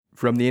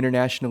From the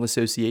International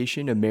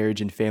Association of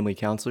Marriage and Family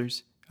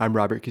Counselors, I'm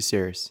Robert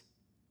Caceres,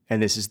 and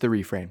this is The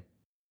Reframe.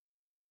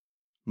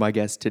 My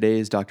guest today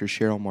is Dr.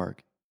 Cheryl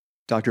Mark.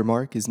 Dr.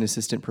 Mark is an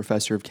assistant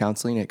professor of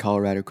counseling at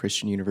Colorado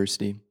Christian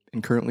University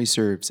and currently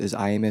serves as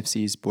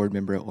IMFC's board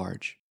member at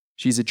large.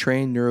 She's a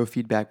trained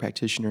neurofeedback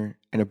practitioner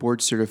and a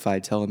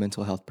board-certified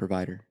telemental health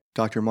provider.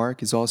 Dr.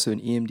 Mark is also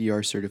an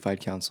EMDR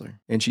certified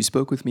counselor, and she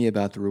spoke with me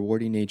about the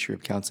rewarding nature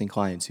of counseling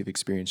clients who've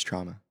experienced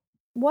trauma.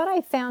 What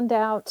I found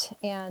out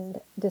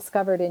and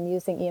discovered in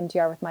using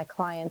EMDR with my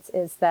clients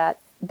is that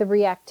the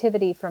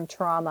reactivity from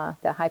trauma,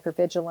 the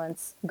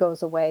hypervigilance,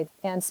 goes away.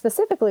 And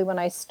specifically when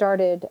I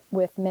started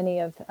with many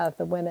of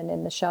the women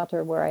in the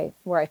shelter where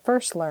I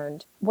first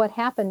learned, what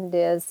happened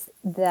is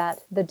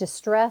that the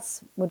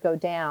distress would go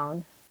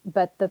down,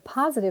 but the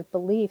positive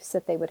beliefs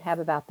that they would have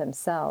about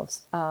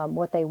themselves,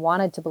 what they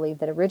wanted to believe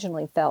that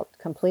originally felt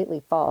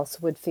completely false,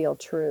 would feel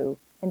true.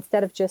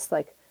 Instead of just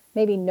like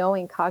maybe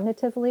knowing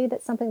cognitively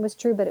that something was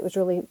true, but it was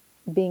really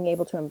being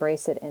able to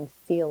embrace it and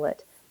feel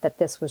it, that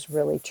this was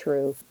really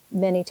true.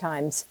 Many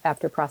times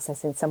after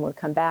processing, someone would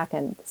come back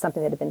and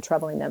something that had been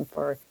troubling them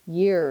for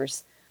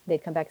years,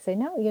 they'd come back and say,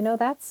 no,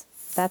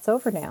 that's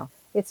over now.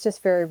 It's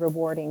just very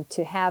rewarding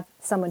to have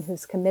someone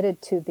who's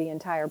committed to the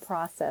entire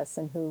process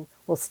and who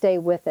will stay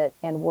with it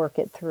and work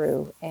it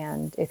through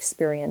and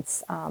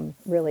experience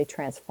really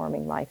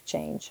transforming life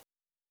change.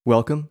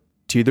 Welcome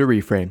to The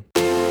Reframe.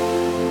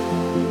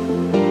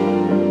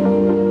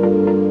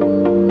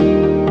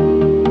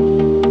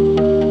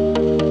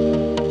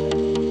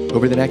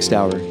 Over the next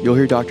hour, you'll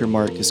hear Dr.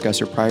 Mark discuss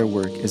her prior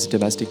work as a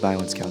domestic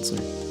violence counselor,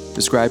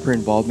 describe her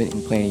involvement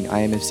in planning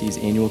IMFC's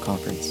annual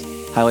conference,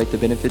 highlight the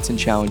benefits and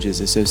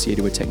challenges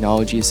associated with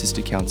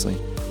technology-assisted counseling,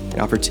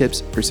 and offer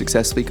tips for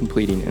successfully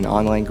completing an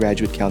online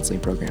graduate counseling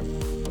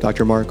program.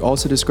 Dr. Mark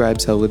also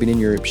describes how living in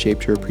Europe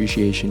shaped her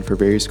appreciation for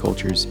various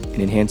cultures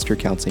and enhanced her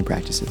counseling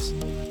practices.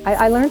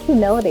 I learned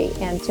humility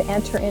and to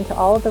enter into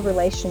all of the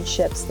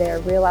relationships there,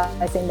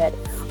 realizing that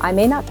I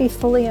may not be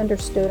fully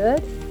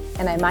understood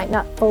and I might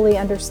not fully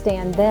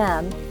understand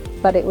them,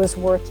 but it was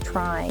worth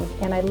trying.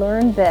 And I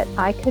learned that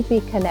I could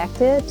be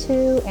connected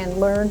to and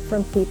learn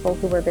from people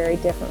who were very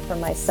different from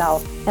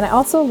myself. And I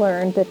also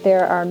learned that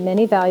there are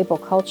many valuable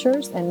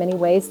cultures and many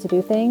ways to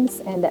do things,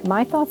 and that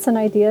my thoughts and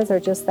ideas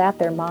are just that,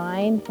 they're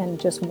mine and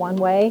just one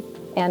way.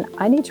 And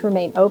I need to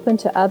remain open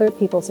to other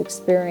people's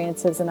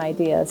experiences and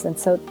ideas. And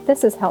so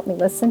this has helped me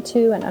listen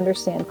to and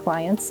understand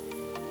clients,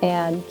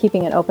 and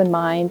keeping an open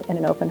mind and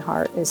an open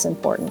heart is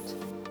important.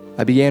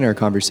 I began our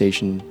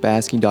conversation by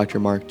asking Dr.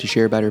 Mark to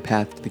share about her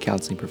path to the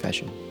counseling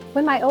profession.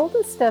 When my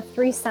oldest of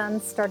three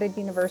sons started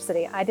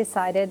university, I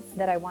decided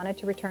that I wanted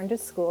to return to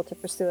school to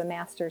pursue a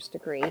master's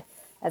degree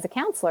as a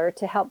counselor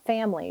to help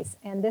families.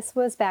 And this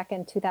was back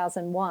in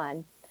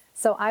 2001.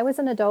 So I was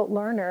an adult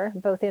learner,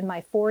 both in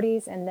my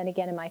 40s and then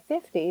again in my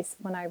 50s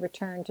when I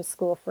returned to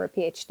school for a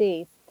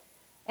PhD.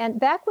 And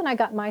back when I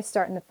got my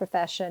start in the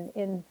profession,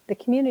 in the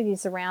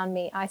communities around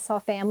me, I saw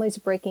families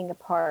breaking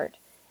apart,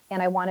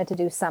 and I wanted to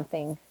do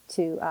something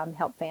to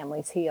help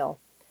families heal.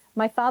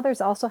 My father's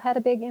also had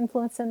a big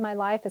influence in my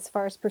life as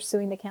far as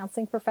pursuing the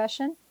counseling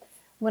profession.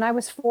 When I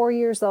was 4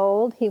 years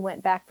old, he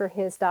went back for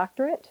his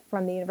doctorate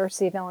from the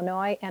University of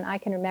Illinois, and I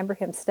can remember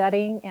him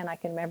studying, and I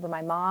can remember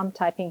my mom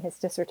typing his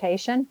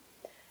dissertation.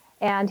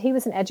 And he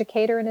was an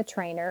educator and a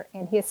trainer,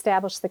 and he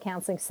established the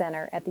Counseling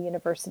Center at the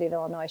University of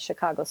Illinois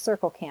Chicago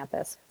Circle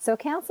campus. So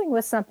counseling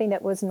was something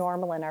that was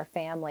normal in our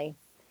family.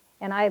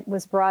 And I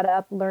was brought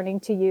up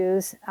learning to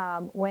use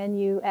when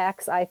you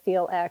X, I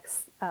feel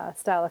X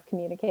style of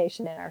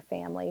communication in our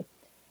family.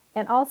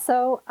 And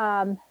also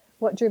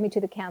what drew me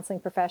to the counseling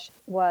profession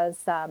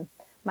was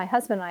my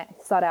husband and I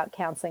sought out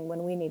counseling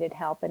when we needed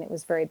help, and it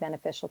was very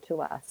beneficial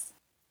to us.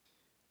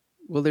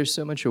 Well, there's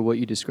so much of what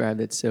you described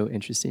that's so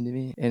interesting to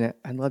me, and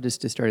I'd love just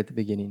to start at the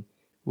beginning.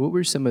 What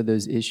were some of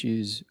those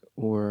issues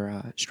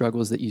or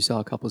struggles that you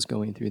saw couples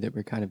going through that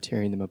were kind of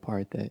tearing them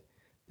apart that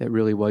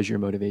really was your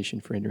motivation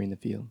for entering the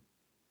field?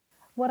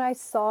 What I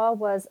saw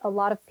was a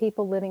lot of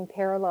people living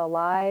parallel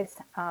lives,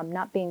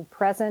 not being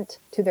present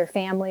to their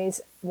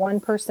families, one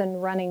person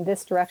running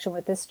this direction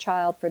with this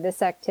child for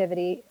this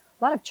activity,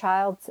 a lot of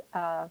child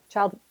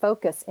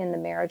focus in the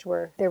marriage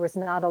where there was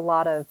not a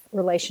lot of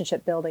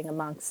relationship building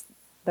amongst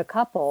the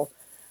couple,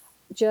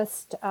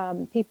 just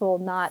people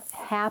not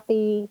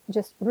happy,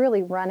 just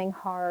really running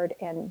hard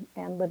and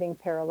living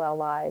parallel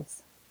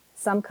lives.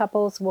 Some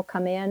couples will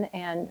come in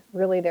and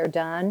really they're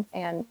done,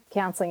 and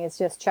counseling is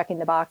just checking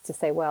the box to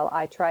say, well,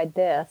 I tried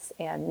this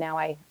and now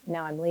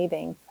I'm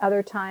leaving.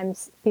 Other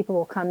times people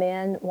will come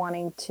in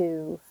wanting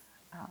to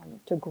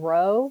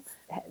grow.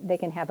 They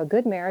can have a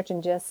good marriage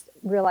and just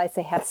realize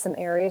they have some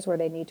areas where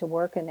they need to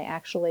work and they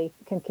actually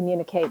can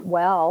communicate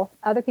well.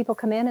 Other people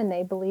come in and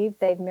they believe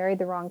they've married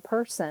the wrong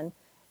person.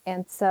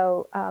 And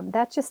so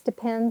that just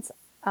depends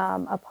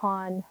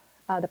upon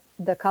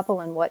the couple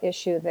and what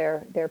issue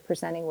they're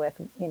presenting with,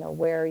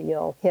 where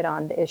you'll hit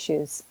on the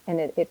issues. And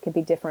it could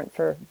be different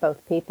for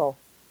both people,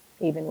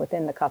 even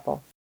within the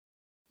couple.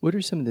 What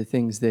are some of the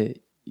things that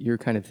you're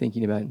kind of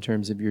thinking about in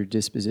terms of your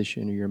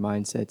disposition or your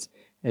mindsets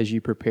as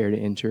you prepare to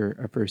enter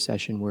a first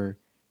session where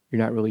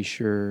you're not really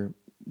sure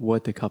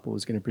what the couple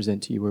is going to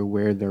present to you or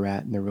where they're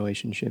at in their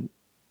relationship?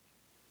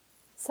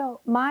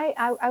 So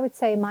I would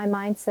say my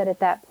mindset at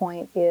that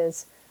point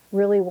is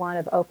really one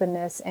of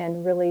openness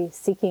and really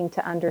seeking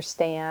to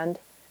understand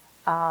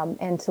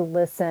and to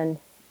listen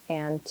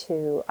and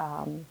to,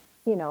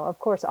 of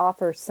course,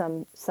 offer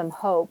some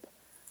hope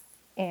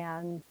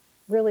and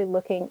really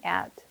looking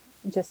at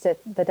just at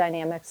the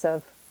dynamics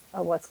of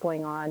what's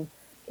going on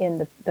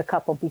in the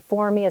couple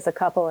before me as a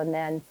couple, and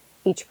then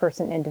each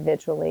person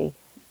individually,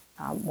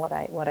 what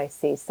I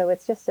see. So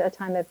it's just a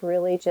time of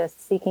really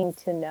just seeking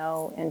to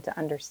know and to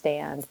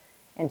understand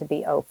and to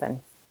be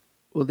open.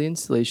 Well, the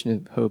installation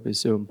of hope is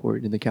so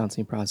important in the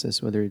counseling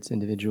process, whether it's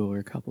individual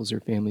or couples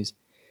or families.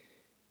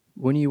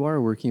 When you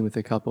are working with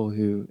a couple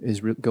who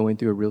is going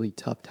through a really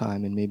tough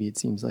time, and maybe it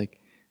seems like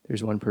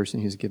there's one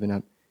person who's given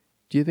up,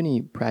 do you have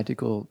any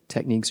practical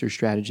techniques or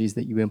strategies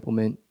that you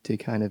implement to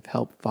kind of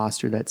help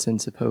foster that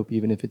sense of hope,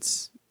 even if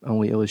it's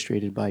only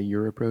illustrated by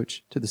your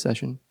approach to the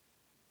session?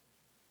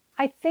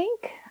 I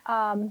think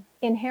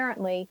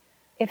inherently,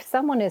 if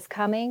someone is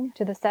coming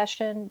to the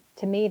session,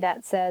 to me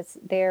that says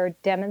they're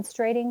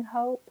demonstrating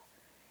hope.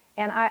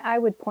 And I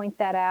would point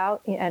that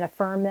out and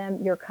affirm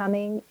them. You're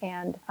coming,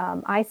 and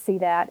I see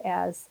that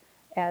as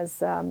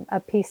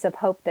a piece of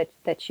hope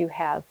that you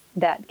have.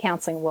 That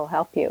counseling will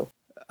help you.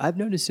 I've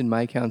noticed in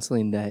my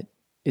counseling that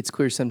it's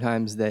clear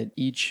sometimes that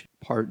each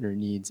partner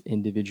needs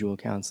individual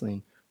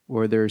counseling,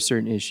 or there are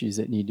certain issues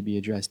that need to be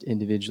addressed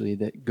individually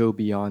that go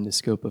beyond the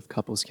scope of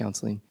couples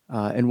counseling.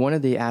 And one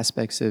of the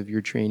aspects of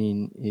your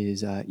training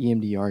is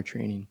EMDR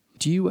training.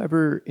 Do you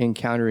ever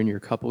encounter in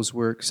your couples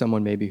work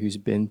someone maybe who's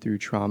been through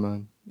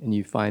trauma and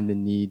you find the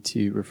need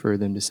to refer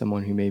them to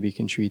someone who maybe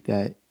can treat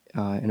that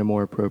in a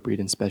more appropriate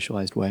and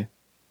specialized way?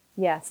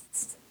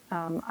 Yes,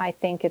 I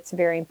think it's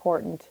very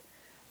important.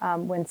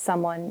 When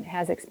someone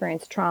has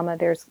experienced trauma,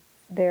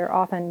 there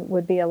often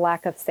would be a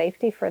lack of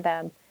safety for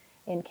them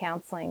in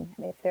counseling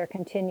if they're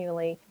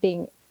continually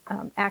being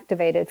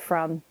activated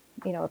from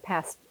a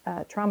past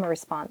trauma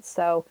response.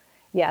 So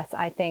yes,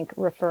 I think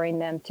referring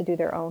them to do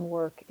their own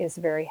work is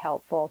very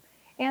helpful.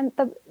 And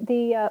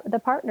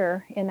the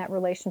partner in that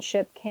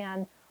relationship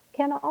can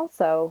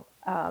also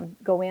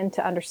go in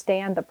to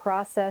understand the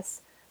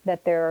process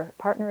that their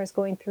partner is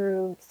going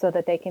through, so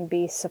that they can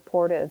be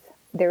supportive.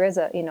 There is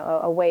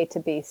a way to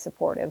be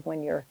supportive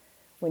when you're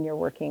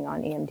working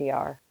on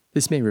EMDR.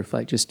 This may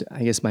reflect just,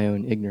 I guess, my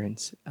own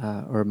ignorance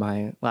or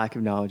my lack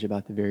of knowledge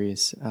about the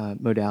various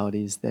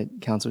modalities that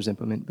counselors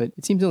implement. But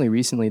it seems only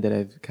recently that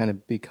I've kind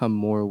of become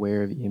more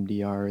aware of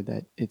EMDR,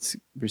 that it's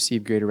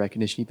received greater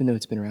recognition, even though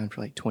it's been around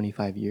for like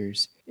 25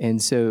 years.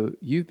 And so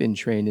you've been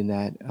trained in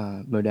that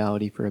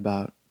modality for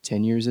about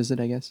 10 years, is it,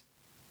 I guess?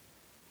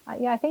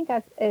 Yeah, I think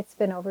it's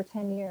been over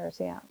 10 years,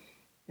 yeah.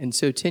 And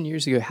so 10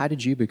 years ago, how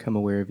did you become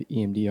aware of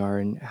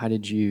EMDR, and how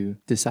did you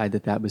decide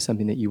that that was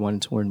something that you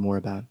wanted to learn more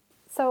about?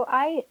 So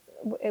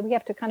we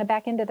have to kind of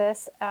back into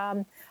this.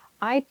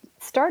 I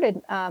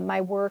started my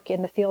work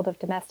in the field of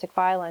domestic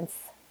violence.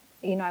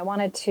 I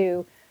wanted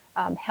to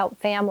help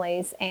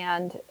families,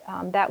 and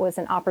that was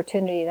an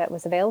opportunity that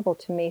was available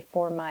to me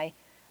for my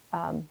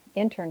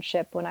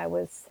internship when I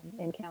was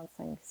in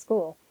counseling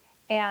school.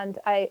 And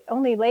I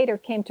only later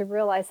came to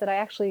realize that I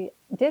actually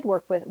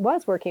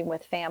was working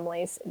with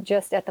families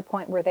just at the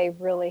point where they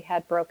really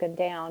had broken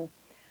down.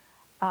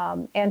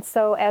 And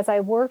so as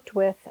I worked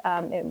with,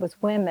 it was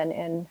women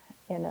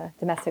in a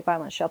domestic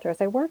violence shelter,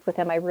 as I worked with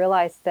them, I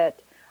realized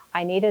that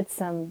I needed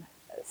some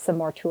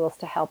more tools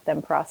to help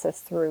them process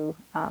through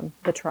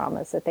the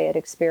traumas that they had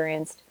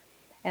experienced.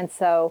 And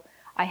so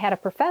I had a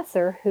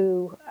professor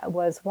who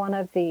was one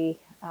of the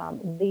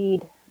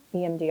lead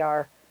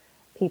EMDR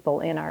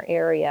people in our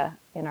area,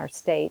 in our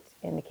state,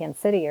 in the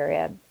Kansas City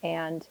area.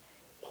 And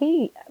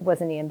he was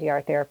an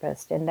EMDR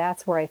therapist, and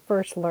that's where I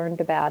first learned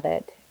about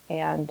it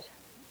and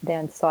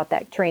then sought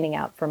that training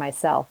out for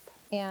myself.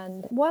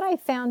 And what I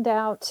found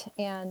out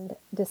and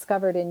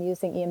discovered in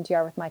using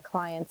EMDR with my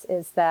clients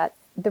is that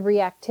the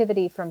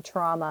reactivity from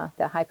trauma,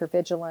 the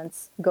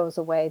hypervigilance, goes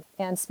away.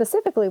 And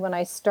specifically when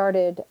I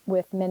started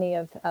with many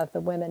of the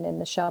women in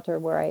the shelter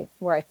where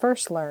I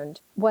first learned,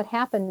 what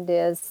happened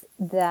is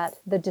that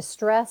the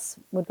distress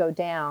would go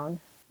down,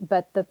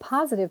 but the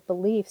positive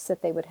beliefs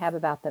that they would have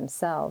about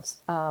themselves,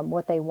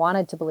 what they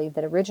wanted to believe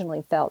that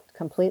originally felt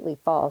completely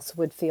false,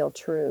 would feel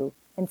true.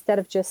 Instead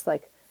of just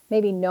like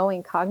maybe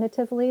knowing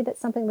cognitively that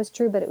something was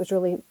true, but it was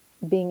really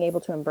being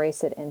able to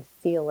embrace it and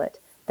feel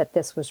it, that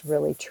this was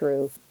really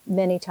true.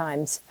 Many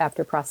times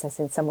after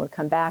processing, someone would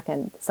come back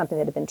and something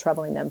that had been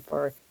troubling them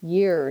for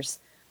years,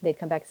 they'd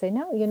come back and say,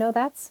 no,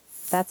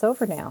 that's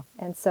over now.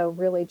 And so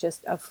really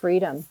just a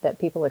freedom that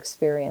people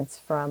experience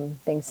from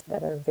things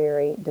that are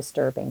very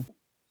disturbing.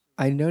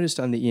 I noticed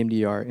on the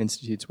EMDR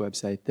Institute's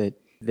website that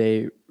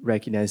they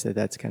recognize that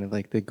that's kind of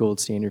like the gold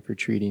standard for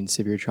treating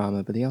severe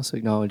trauma, but they also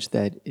acknowledge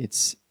that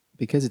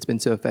because it's been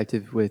so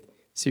effective with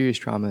serious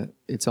trauma,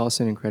 it's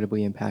also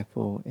incredibly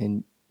impactful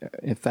and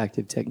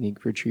effective technique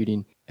for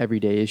treating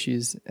everyday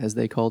issues, as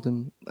they called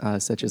them,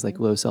 such as like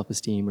Hmm. low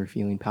self-esteem or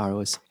feeling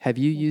powerless. Have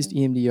you used Hmm.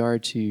 EMDR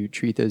to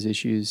treat those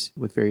issues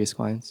with various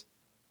clients?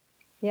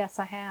 Yes,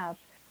 I have.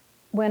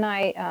 When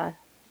I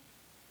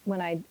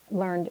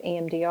learned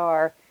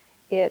EMDR,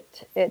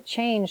 it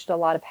changed a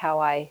lot of how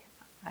I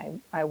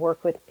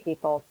work with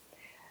people.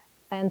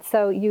 And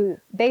so you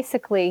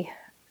basically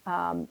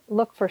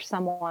look for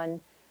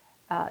someone's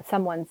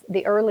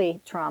the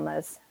early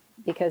traumas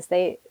because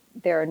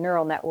there are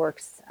neural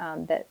networks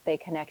that they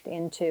connect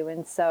into.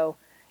 And so,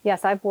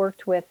 yes, I've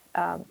worked with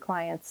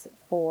clients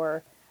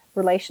for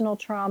relational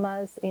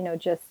traumas,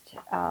 just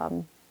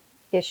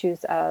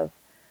issues of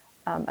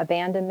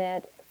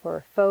abandonment,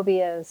 for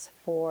phobias,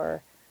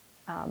 for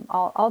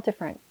all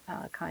different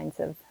kinds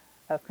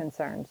of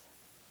concerns.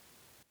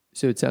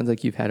 So it sounds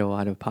like you've had a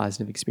lot of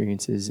positive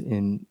experiences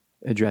in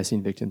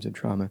addressing victims of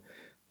trauma.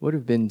 What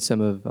have been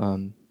some of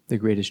the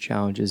greatest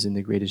challenges and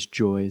the greatest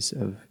joys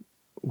of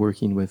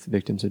working with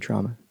victims of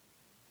trauma?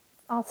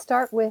 I'll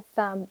start with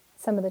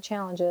some of the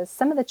challenges.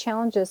 Some of the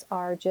challenges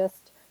are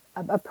just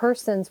a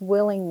person's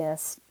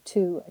willingness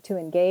to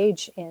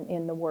engage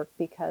in the work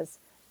because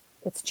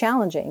it's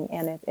challenging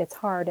and it's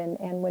hard.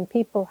 And when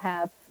people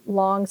have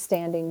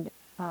long-standing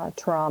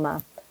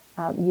trauma,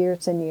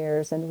 years and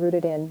years, and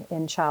rooted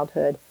in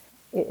childhood,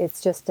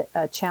 it's just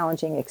a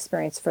challenging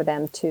experience for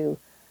them to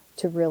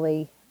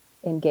really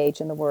engage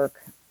in the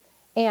work.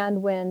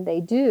 And when they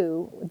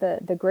do,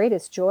 the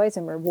greatest joys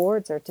and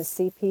rewards are to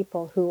see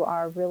people who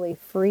are really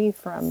free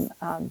from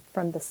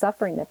the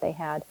suffering that they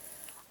had.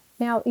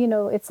 Now,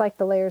 it's like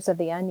the layers of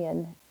the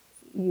onion.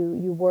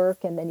 You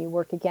work and then you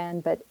work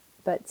again, but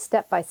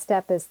step by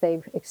step, as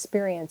they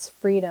experience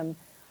freedom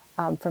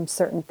from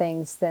certain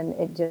things, then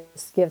it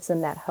just gives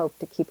them that hope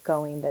to keep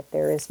going, that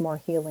there is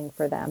more healing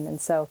for them. And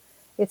so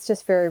it's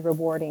just very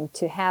rewarding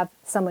to have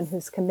someone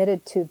who's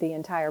committed to the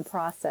entire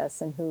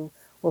process and who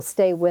will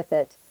stay with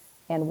it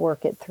and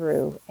work it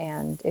through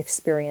and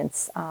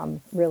experience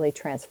really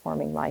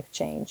transforming life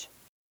change.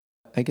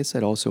 I guess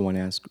I'd also want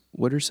to ask,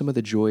 what are some of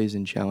the joys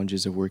and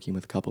challenges of working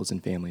with couples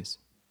and families?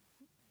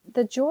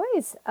 The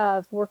joys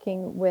of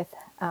working with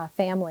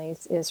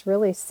families is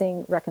really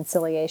seeing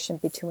reconciliation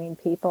between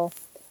people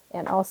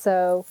and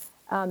also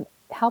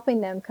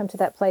helping them come to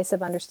that place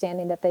of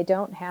understanding that they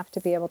don't have to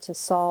be able to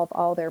solve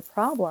all their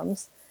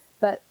problems,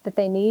 but that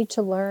they need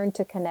to learn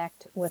to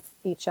connect with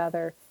each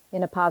other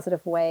in a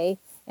positive way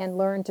and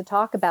learn to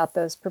talk about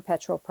those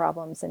perpetual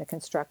problems in a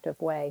constructive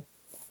way.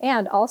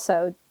 And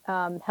also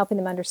helping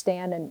them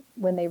understand and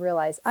when they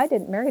realize I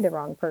didn't marry the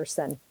wrong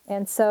person.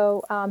 And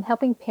so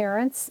helping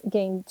parents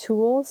gain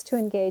tools to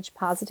engage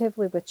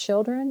positively with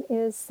children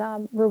is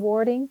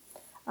rewarding.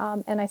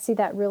 And I see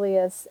that really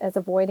as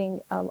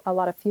avoiding a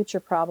lot of future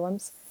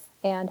problems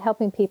and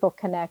helping people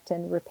connect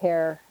and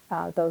repair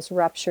those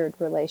ruptured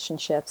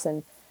relationships,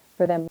 and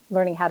for them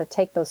learning how to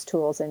take those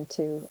tools and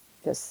to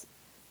just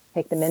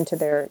take them into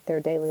their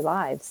daily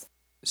lives.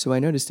 So I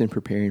noticed in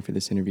preparing for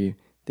this interview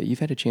that you've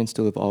had a chance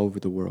to live all over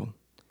the world.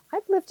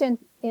 I've lived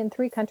in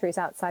 3 countries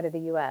outside of the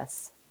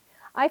U.S.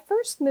 I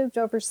first moved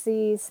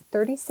overseas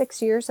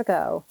 36 years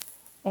ago,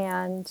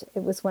 and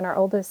it was when our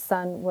oldest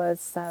son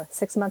was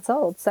 6 months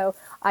old. So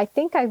I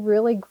think I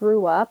really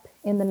grew up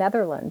in the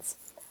Netherlands.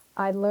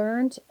 I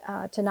learned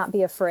to not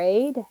be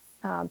afraid,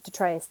 to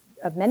try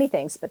of many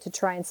things, but to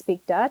try and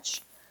speak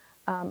Dutch.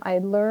 I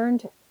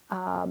learned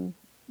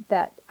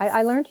that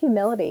I learned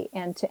humility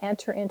and to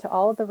enter into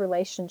all of the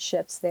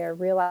relationships there,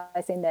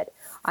 realizing that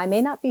I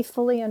may not be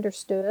fully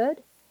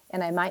understood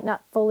and I might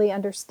not fully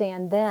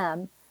understand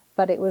them,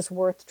 but it was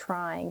worth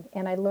trying.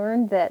 And I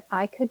learned that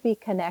I could be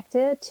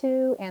connected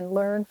to and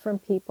learn from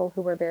people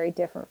who were very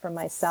different from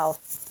myself.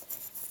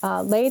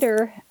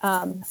 Later,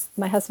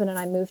 my husband and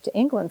I moved to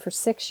England for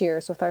 6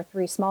 years with our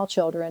 3 small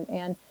children.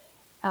 And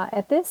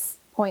at this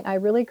point, I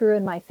really grew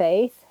in my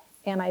faith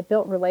and I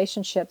built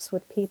relationships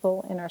with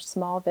people in our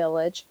small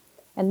village.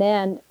 And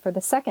then for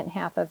the second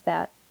half of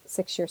that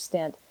 6 year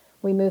stint,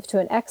 we moved to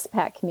an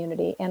expat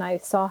community, and I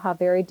saw how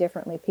very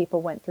differently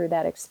people went through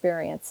that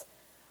experience.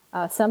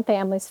 Some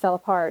families fell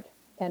apart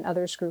and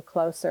others grew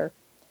closer.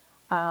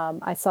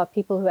 I saw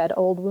people who had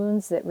old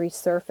wounds that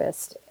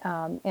resurfaced,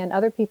 and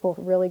other people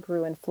really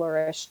grew and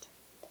flourished.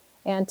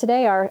 And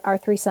today, our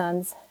 3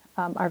 sons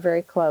are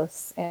very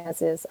close,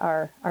 as is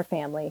our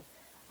family,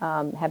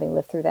 having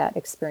lived through that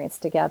experience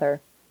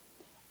together.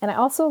 And I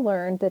also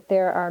learned that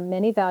there are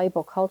many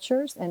valuable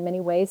cultures and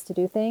many ways to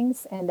do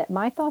things, and that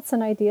my thoughts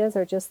and ideas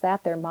are just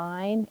that, they're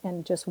mine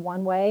and just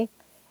one way.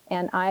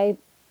 And I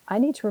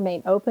need to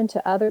remain open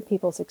to other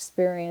people's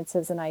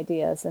experiences and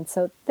ideas. And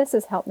so this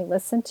has helped me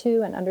listen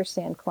to and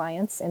understand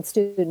clients and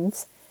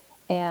students,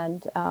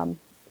 and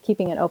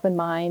keeping an open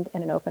mind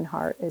and an open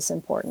heart is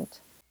important.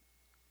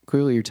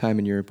 Clearly, your time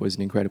in Europe was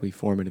an incredibly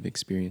formative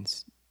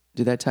experience.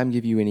 Did that time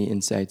give you any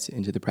insights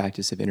into the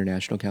practice of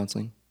international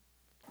counseling?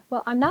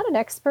 Well, I'm not an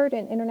expert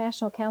in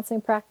international counseling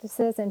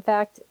practices. In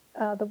fact,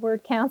 the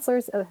word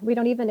counselors, we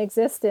don't even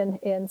exist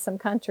in some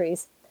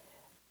countries.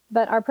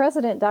 But our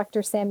president,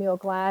 Dr. Samuel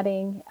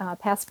Gladding,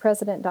 past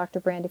president, Dr.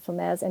 Brandy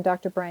Flemez, and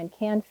Dr. Brian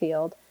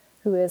Canfield,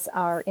 who is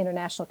our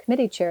international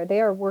committee chair, they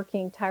are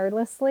working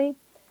tirelessly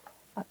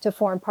to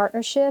form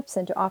partnerships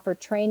and to offer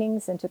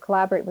trainings and to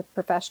collaborate with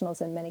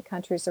professionals in many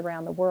countries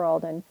around the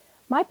world. And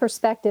my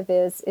perspective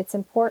is it's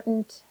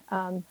important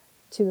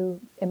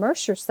to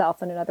immerse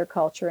yourself in another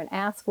culture and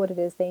ask what it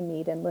is they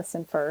need and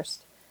listen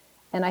first.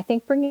 And I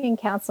think bringing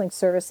counseling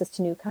services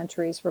to new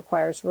countries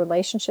requires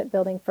relationship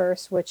building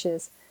first, which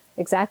is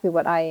exactly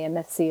what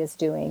IAMFC is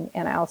doing.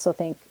 And I also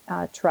think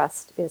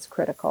trust is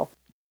critical.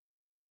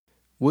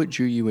 What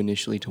drew you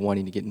initially to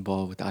wanting to get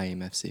involved with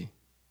IAMFC?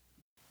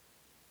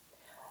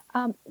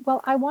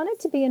 Well, I wanted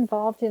to be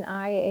involved in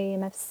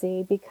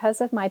IAMFC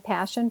because of my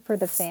passion for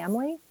the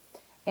family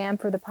and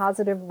for the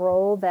positive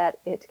role that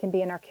it can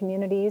be in our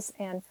communities.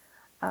 And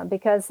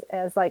because,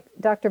 as like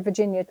Dr.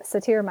 Virginia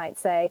Satir might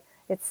say,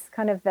 it's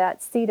kind of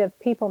that seed of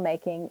people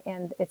making,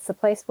 and it's a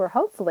place where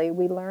hopefully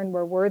we learn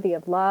we're worthy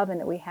of love and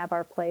that we have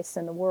our place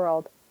in the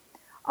world.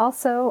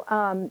 Also,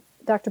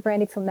 Dr.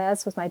 Brandy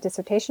Flemez was my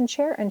dissertation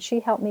chair, and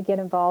she helped me get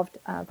involved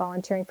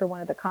volunteering for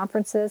one of the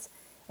conferences.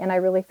 And I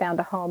really found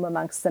a home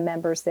amongst the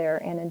members there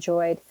and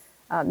enjoyed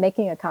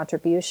making a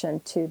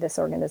contribution to this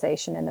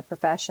organization and the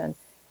profession.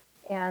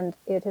 And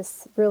it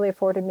has really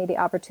afforded me the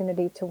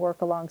opportunity to work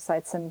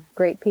alongside some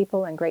great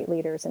people and great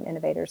leaders and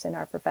innovators in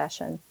our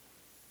profession.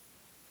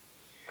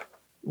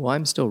 Well,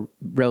 I'm still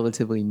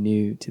relatively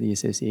new to the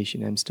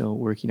association. I'm still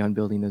working on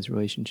building those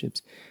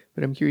relationships.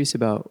 But I'm curious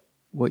about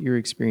what your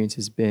experience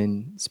has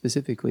been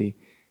specifically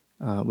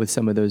with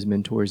some of those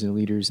mentors and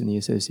leaders in the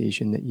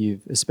association that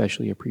you've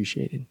especially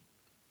appreciated.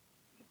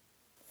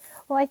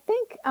 Well, I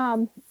think,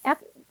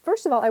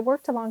 first of all, I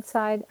worked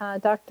alongside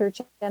Dr.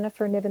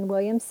 Jennifer Niven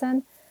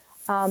Williamson,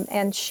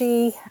 and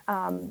she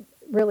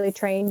really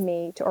trained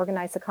me to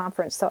organize the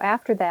conference. So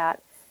after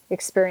that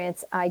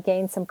experience, I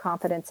gained some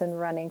confidence in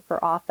running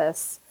for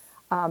office,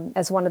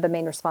 as one of the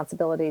main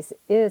responsibilities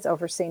is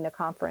overseeing the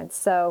conference.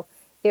 So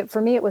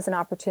for me, it was an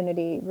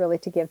opportunity really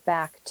to give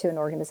back to an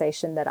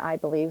organization that I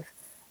believe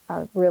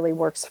really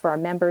works for our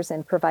members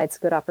and provides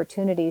good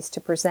opportunities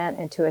to present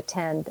and to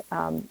attend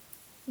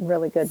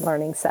really good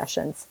learning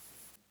sessions.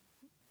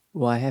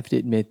 Well, I have to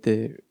admit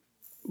that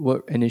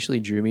what initially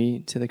drew me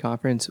to the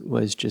conference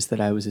was just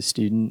that I was a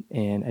student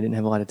and I didn't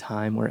have a lot of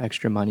time or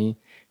extra money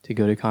to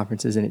go to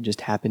conferences, and it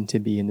just happened to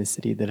be in the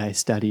city that I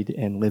studied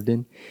and lived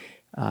in.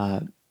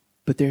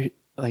 But there,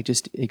 like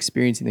just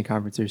experiencing the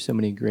conference, there's so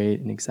many great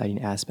and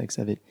exciting aspects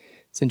of it.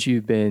 Since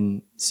you've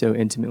been so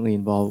intimately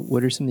involved,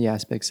 what are some of the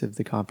aspects of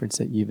the conference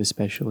that you've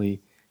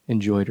especially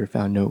enjoyed or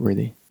found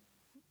noteworthy?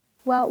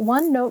 Well,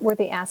 one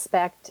noteworthy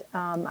aspect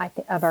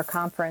of our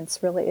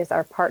conference really is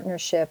our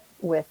partnership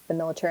with the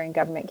Military and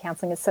Government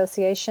Counseling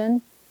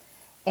Association.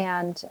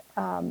 And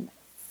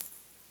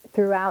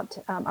throughout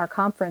our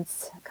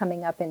conference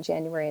coming up in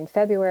January and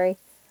February,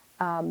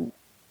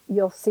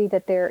 you'll see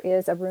that there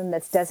is a room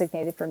that's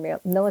designated for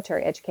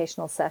military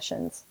educational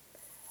sessions.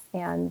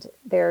 And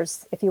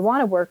if you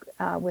want to work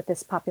with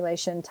this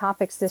population,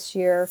 topics this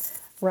year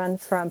run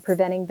from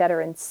preventing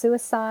veteran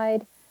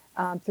suicide,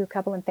 through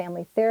couple and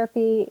family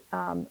therapy.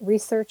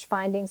 Research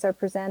findings are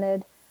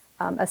presented,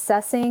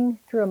 assessing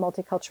through a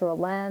multicultural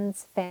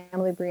lens,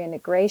 family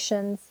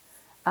reintegrations,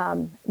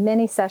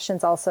 many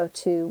sessions also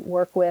to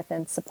work with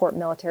and support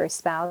military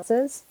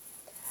spouses.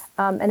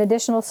 An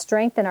additional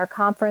strength in our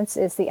conference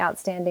is the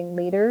outstanding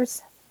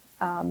leaders.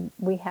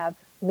 We have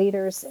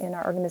leaders in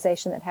our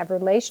organization that have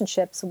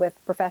relationships with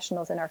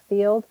professionals in our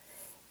field.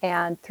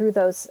 And through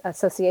those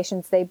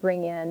associations, they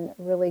bring in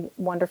really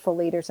wonderful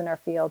leaders in our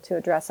field to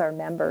address our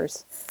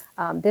members.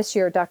 This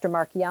year, Dr.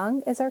 Mark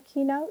Young is our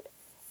keynote,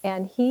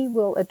 and he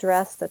will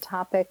address the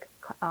topic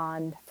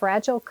on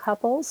fragile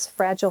couples,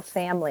 fragile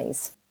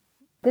families.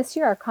 This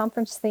year, our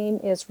conference theme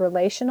is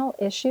relational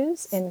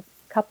issues in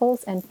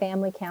couples and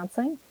family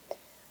counseling.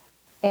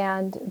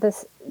 And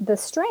the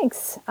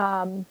strengths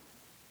of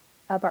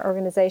our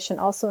organization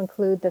also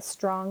include the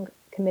strong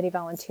committee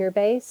volunteer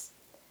base.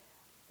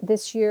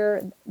 This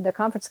year, the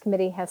conference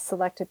committee has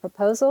selected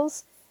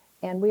proposals,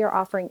 and we are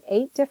offering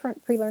 8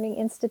 different pre-learning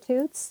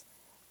institutes,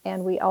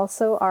 and we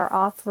also are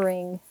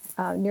offering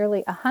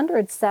nearly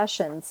 100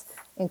 sessions,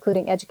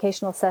 including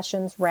educational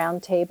sessions,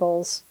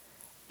 roundtables,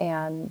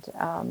 and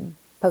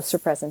poster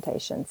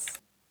presentations.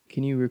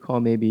 Can you recall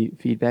maybe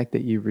feedback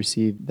that you've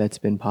received that's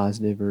been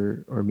positive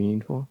or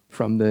meaningful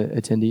from the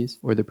attendees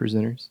or the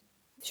presenters?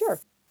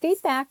 Sure.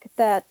 Feedback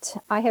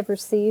that I have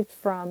received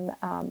from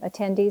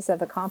attendees of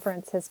the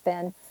conference has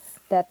been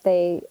that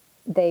they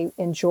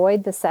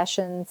enjoyed the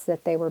sessions,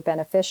 that they were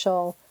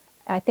beneficial.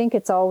 I think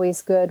it's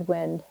always good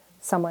when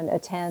someone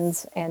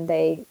attends and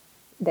they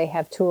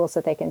have tools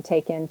that they can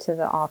take into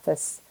the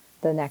office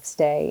the next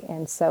day.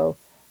 And so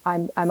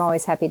I'm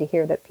always happy to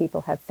hear that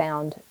people have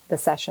found the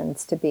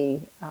sessions to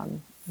be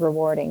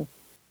rewarding.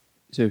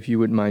 So if you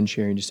wouldn't mind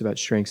sharing just about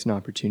strengths and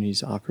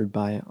opportunities offered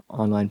by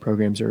online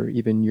programs or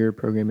even your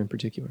program in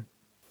particular.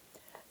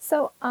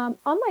 So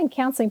online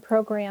counseling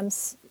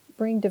programs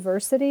bring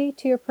diversity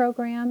to your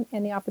program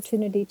and the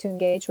opportunity to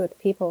engage with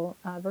people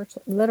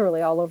literally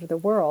all over the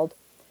world.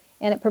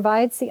 And it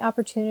provides the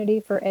opportunity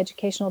for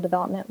educational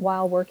development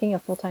while working a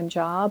full-time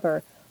job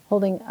or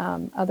holding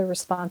other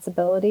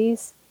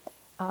responsibilities.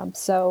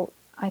 So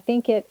I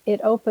think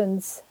it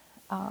opens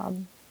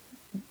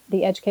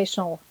the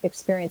educational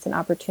experience and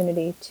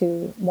opportunity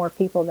to more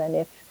people than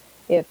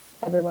if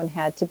everyone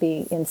had to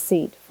be in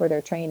seat for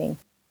their training.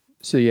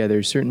 So yeah,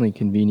 they're certainly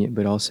convenient,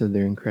 but also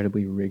they're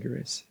incredibly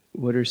rigorous.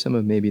 What are some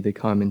of maybe the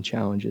common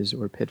challenges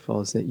or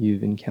pitfalls that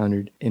you've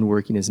encountered in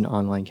working as an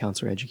online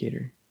counselor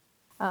educator?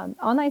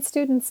 Online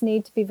students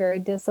need to be very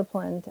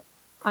disciplined.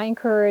 I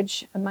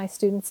encourage my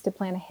students to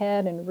plan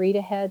ahead and read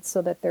ahead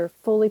so that they're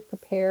fully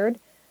prepared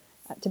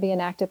to be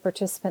an active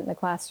participant in the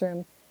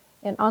classroom.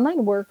 And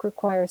online work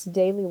requires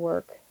daily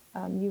work.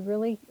 You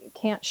really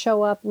can't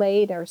show up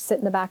late or sit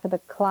in the back of the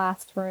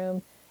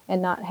classroom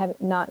and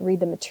not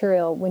read the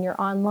material. When you're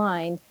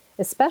online,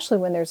 especially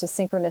when there's a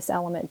synchronous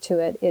element to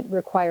it, it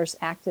requires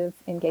active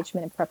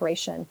engagement and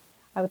preparation.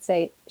 I would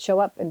say show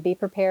up and be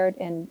prepared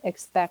and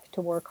expect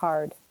to work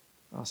hard.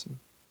 Awesome.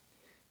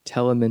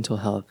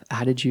 Telemental health.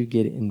 How did you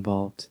get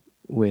involved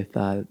with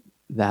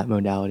that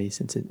modality,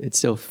 since it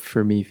still,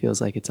 for me, feels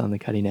like it's on the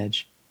cutting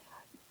edge?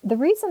 The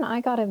reason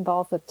I got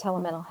involved with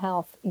telemental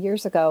health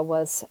years ago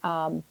was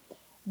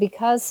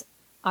because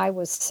I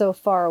was so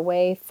far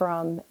away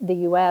from the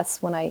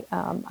U.S. when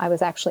I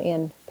was actually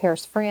in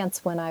Paris,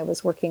 France, when I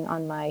was working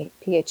on my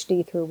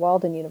PhD through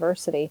Walden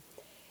University.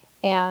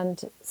 And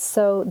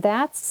so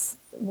that's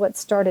what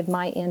started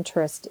my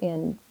interest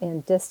in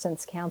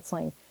distance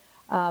counseling.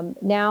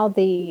 Now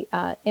the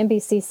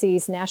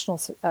NBCC's National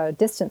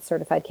Distance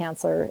Certified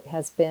Counselor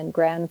has been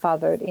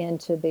grandfathered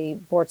into the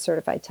Board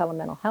Certified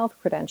Telemental Health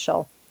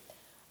credential.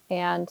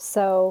 And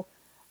so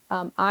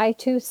I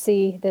too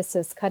see this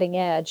as cutting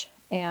edge.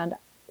 And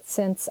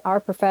since our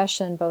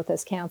profession, both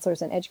as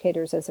counselors and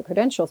educators, is a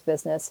credentials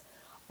business,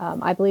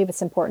 I believe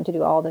it's important to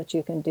do all that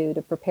you can do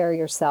to prepare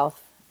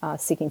yourself,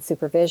 seeking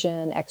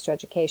supervision, extra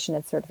education,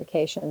 and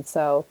certification.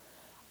 So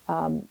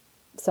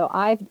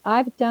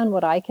I've done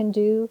what I can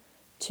do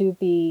to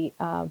be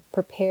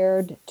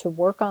prepared to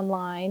work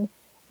online,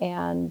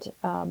 and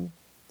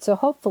so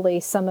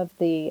hopefully some of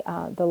the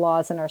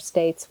laws in our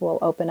states will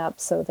open up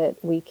so that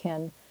we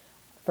can,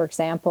 for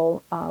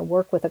example,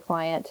 work with a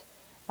client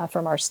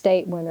from our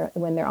state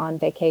when they're on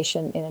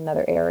vacation in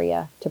another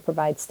area to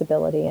provide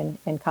stability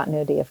and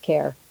continuity of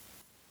care.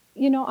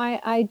 You know,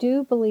 I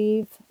do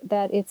believe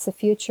that it's the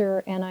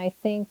future, and I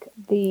think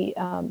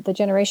the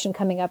generation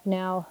coming up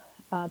now,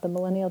 the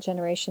millennial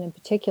generation in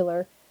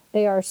particular,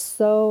 they are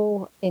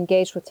so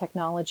engaged with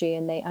technology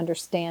and they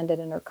understand it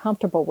and are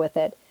comfortable with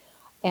it.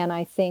 And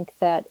I think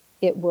that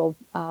it will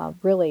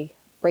really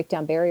break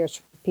down barriers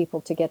for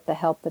people to get the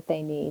help that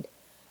they need.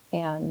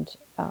 And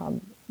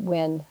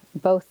when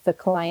both the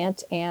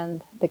client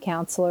and the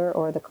counselor,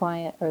 or the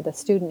client or the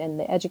student and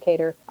the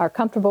educator, are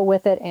comfortable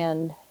with it,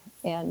 and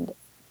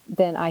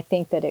then I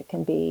think that it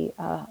can be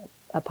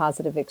a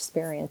positive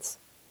experience,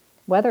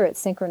 whether it's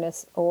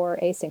synchronous or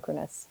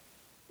asynchronous.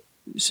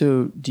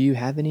 So do you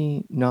have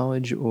any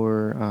knowledge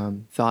or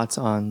thoughts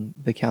on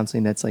the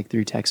counseling that's like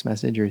through text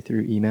message or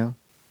through email?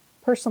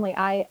 Personally,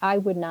 I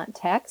would not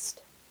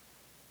text,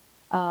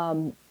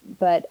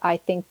 but I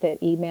think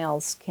that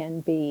emails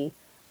can be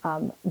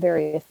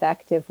very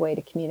effective way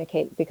to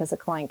communicate, because a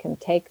client can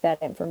take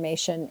that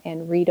information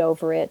and read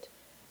over it.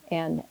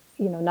 And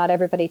you know, not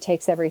everybody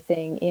takes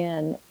everything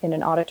in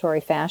an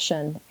auditory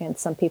fashion, and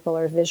some people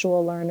are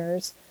visual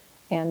learners.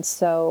 And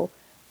so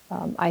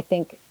I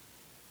think,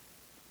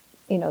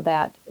 you know,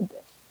 that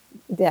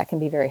can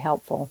be very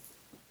helpful.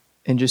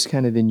 And just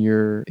kind of in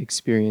your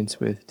experience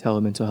with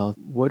telemental health,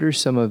 what are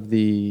some of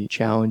the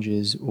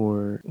challenges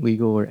or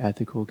legal or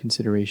ethical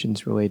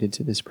considerations related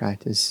to this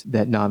practice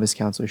that novice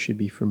counselors should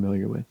be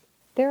familiar with?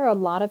 There are a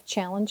lot of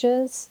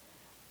challenges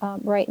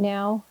right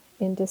now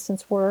in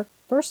distance work.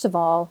 First of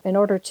all, in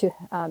order to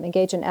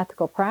engage in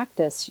ethical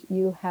practice,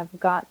 you have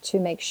got to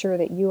make sure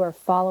that you are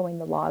following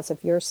the laws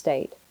of your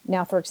state.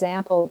 Now, for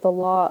example, the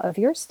law of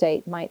your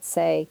state might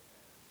say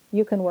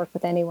you can work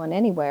with anyone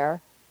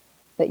anywhere,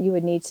 but you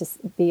would need to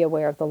be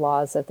aware of the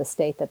laws of the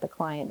state that the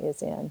client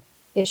is in.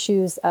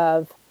 Issues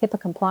of HIPAA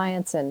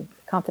compliance and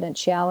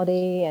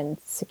confidentiality and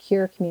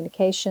secure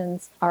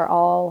communications are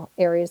all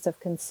areas of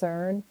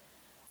concern.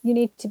 You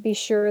need to be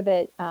sure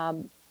that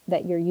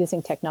that you're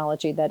using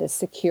technology that is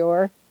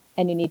secure,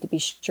 and you need to be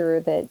sure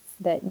that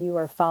you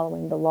are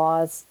following the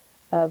laws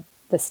of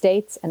the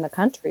states and the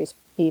countries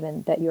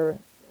even that you're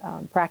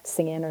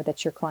practicing in, or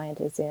that your client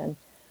is in.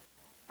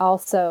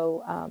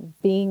 Also,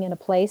 being in a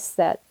place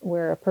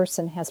where a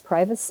person has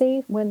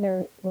privacy when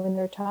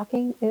they're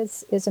talking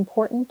is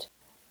important.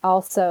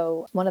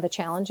 Also, one of the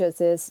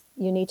challenges is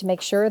you need to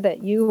make sure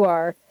that you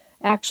are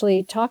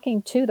actually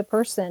talking to the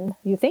person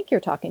you think you're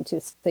talking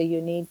to. So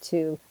you need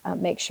to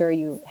make sure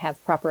you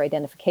have proper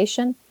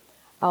identification.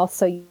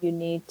 Also, you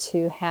need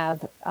to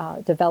have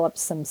developed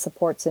some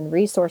supports and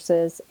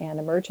resources and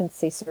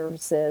emergency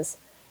services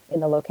in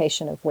the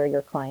location of where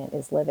your client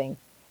is living.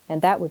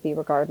 And that would be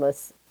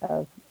regardless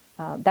of,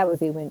 that would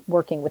be when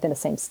working within the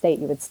same state,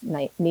 you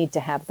would need to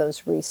have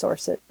those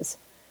resources.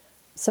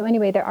 So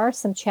anyway, there are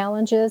some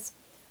challenges.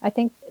 I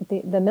think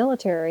the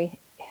military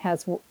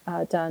has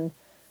done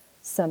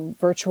some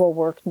virtual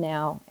work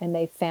now, and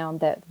they found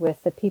that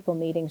with the people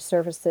needing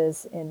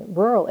services in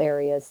rural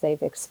areas,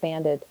 they've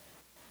expanded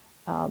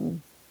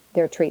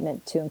their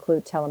treatment to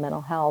include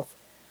telemental health.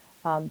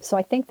 So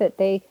I think that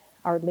they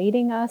are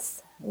leading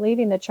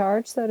the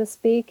charge, so to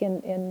speak,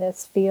 in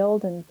this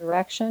field and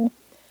direction.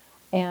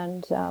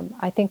 And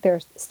I think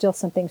there's still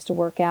some things to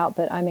work out,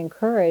 but I'm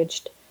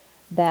encouraged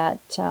that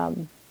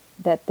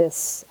that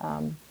this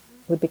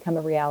would become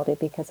a reality,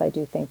 because I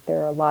do think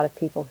there are a lot of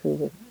people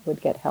who would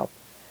get help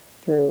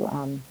through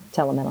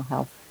telemental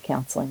health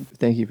counseling.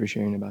 Thank you for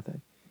sharing about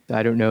that.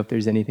 I don't know if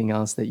there's anything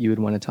else that you would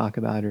want to talk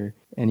about or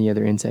any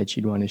other insights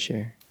you'd want to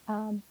share.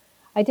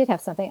 I did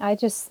have something.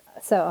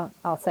 So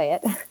I'll say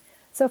it.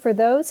 So for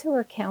those who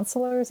are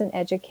counselors and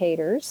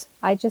educators,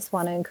 I just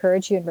want to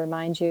encourage you and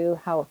remind you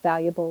how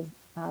valuable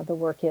the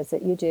work is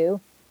that you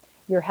do.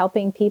 You're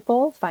helping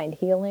people find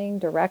healing,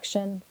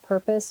 direction,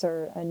 purpose,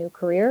 or a new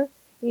career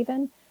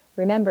even.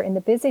 Remember, in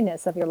the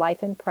busyness of your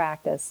life and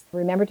practice,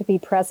 remember to be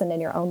present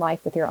in your own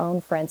life with your own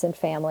friends and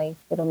family.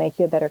 It'll make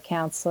you a better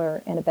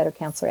counselor and a better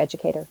counselor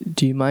educator.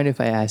 Do you mind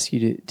if I ask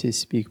you to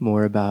speak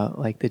more about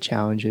like the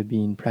challenge of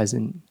being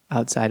present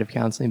outside of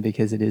counseling,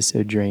 because it is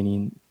so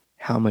draining,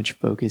 how much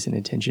focus and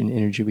attention and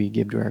energy we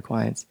give to our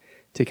clients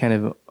to kind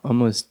of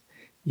almost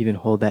even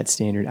hold that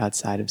standard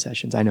outside of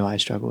sessions? I know I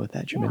struggle with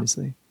that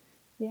tremendously.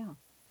 Yeah.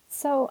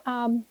 So,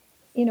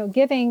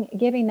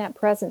 giving that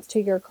presence to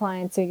your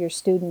clients or your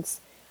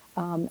students,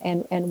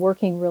 and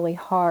working really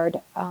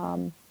hard,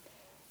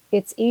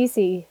 it's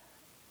easy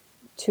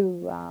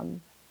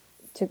to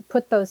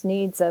put those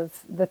needs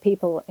of the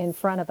people in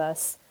front of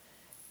us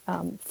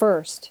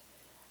first.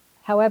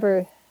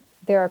 However,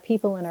 there are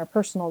people in our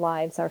personal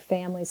lives, our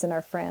families and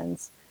our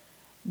friends,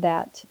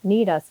 that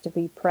need us to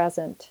be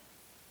present.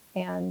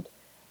 And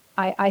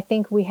I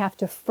think we have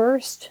to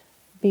first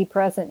be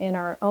present in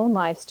our own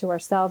lives to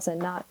ourselves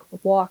and not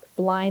walk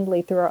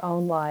blindly through our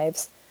own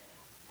lives.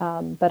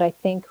 But I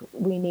think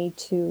we need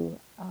to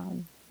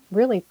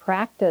really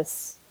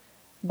practice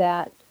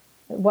that.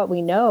 What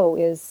we know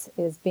is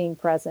being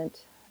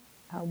present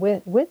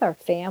with our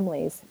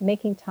families,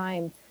 making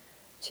time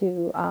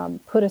to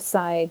put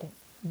aside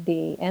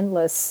the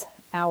endless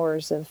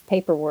hours of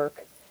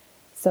paperwork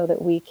so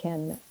that we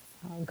can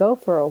go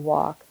for a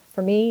walk.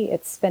 For me,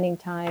 it's spending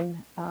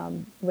time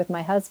with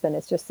my husband.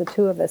 It's just the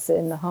two of us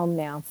in the home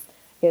now.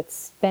 It's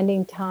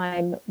spending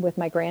time with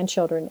my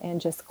grandchildren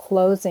and just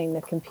closing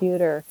the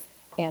computer.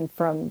 And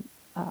from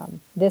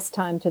this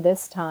time to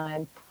this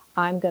time,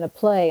 I'm going to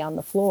play on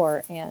the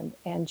floor and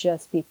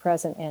just be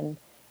present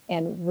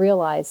and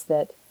realize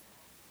that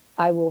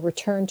I will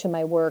return to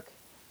my work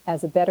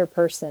as a better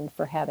person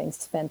for having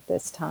spent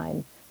this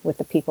time with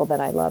the people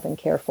that I love and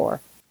care for.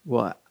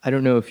 Well, I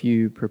don't know if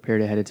you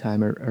prepared ahead of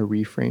time a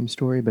reframe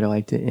story, but I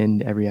like to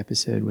end every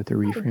episode with a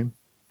reframe.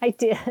 I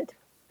did.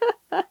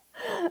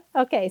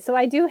 Okay, so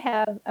I do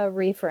have a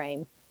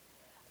reframe.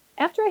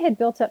 After I had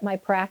built up my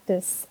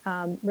practice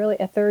really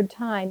a third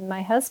time,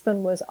 my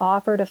husband was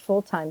offered a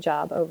full-time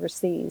job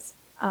overseas.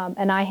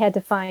 And I had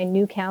to find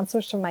new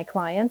counselors for my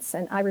clients.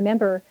 And I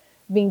remember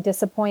being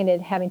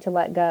disappointed having to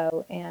let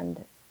go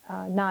and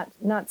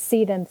not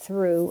see them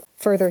through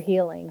further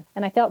healing.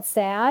 And I felt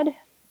sad.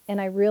 And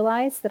I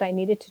realized that I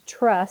needed to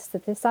trust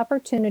that this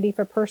opportunity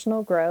for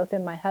personal growth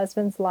in my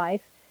husband's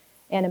life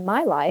and in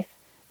my life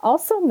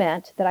also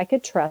meant that I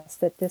could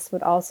trust that this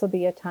would also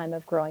be a time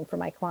of growing for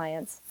my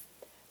clients.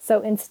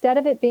 So instead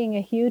of it being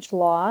a huge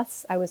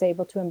loss, I was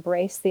able to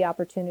embrace the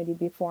opportunity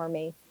before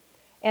me.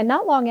 And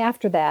not long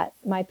after that,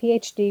 my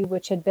PhD,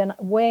 which had been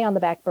way on the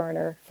back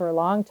burner for a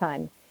long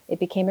time, it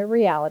became a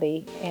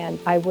reality, and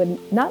I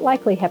would not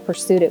likely have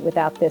pursued it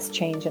without this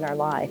change in our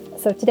life.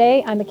 So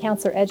today, I'm a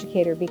counselor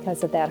educator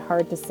because of that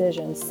hard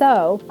decision.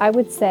 So I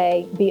would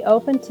say be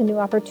open to new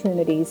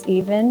opportunities,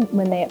 even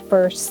when they at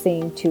first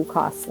seem too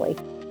costly.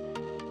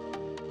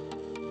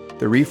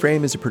 The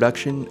Reframe is a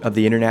production of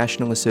the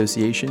International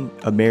Association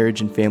of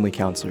Marriage and Family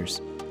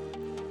Counselors.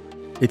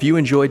 If you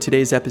enjoyed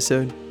today's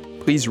episode,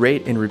 please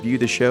rate and review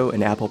the show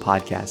in Apple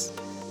Podcasts.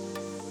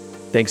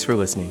 Thanks for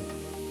listening.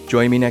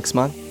 Join me next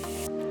month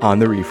on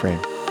The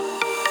Reframe.